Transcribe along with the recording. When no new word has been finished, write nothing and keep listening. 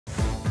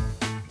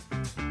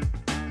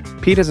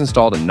Pete has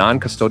installed a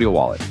non-custodial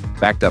wallet,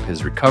 backed up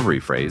his recovery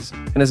phrase,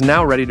 and is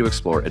now ready to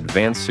explore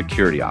advanced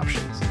security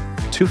options.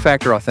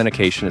 Two-factor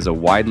authentication is a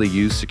widely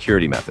used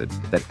security method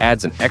that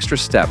adds an extra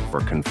step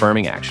for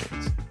confirming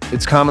actions.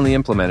 It's commonly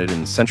implemented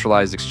in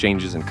centralized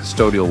exchanges and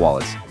custodial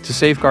wallets to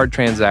safeguard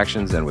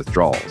transactions and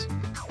withdrawals.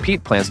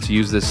 Pete plans to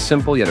use this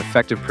simple yet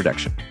effective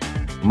protection.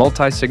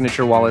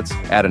 Multi-signature wallets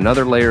add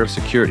another layer of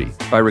security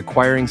by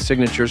requiring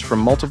signatures from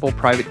multiple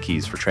private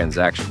keys for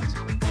transactions.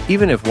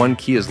 Even if one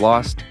key is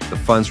lost, the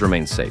funds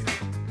remain safe.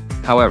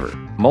 However,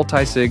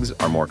 multi-sigs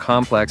are more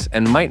complex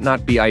and might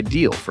not be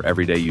ideal for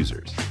everyday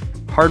users.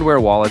 Hardware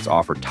wallets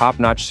offer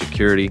top-notch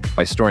security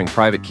by storing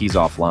private keys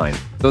offline,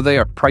 though they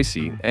are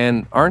pricey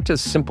and aren't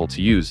as simple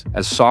to use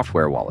as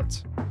software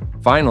wallets.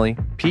 Finally,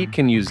 Pete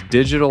can use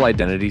digital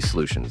identity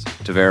solutions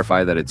to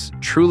verify that it's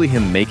truly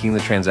him making the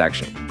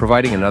transaction,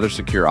 providing another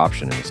secure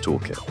option in his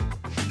toolkit.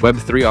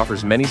 Web3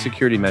 offers many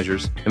security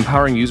measures,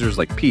 empowering users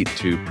like Pete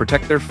to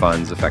protect their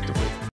funds effectively.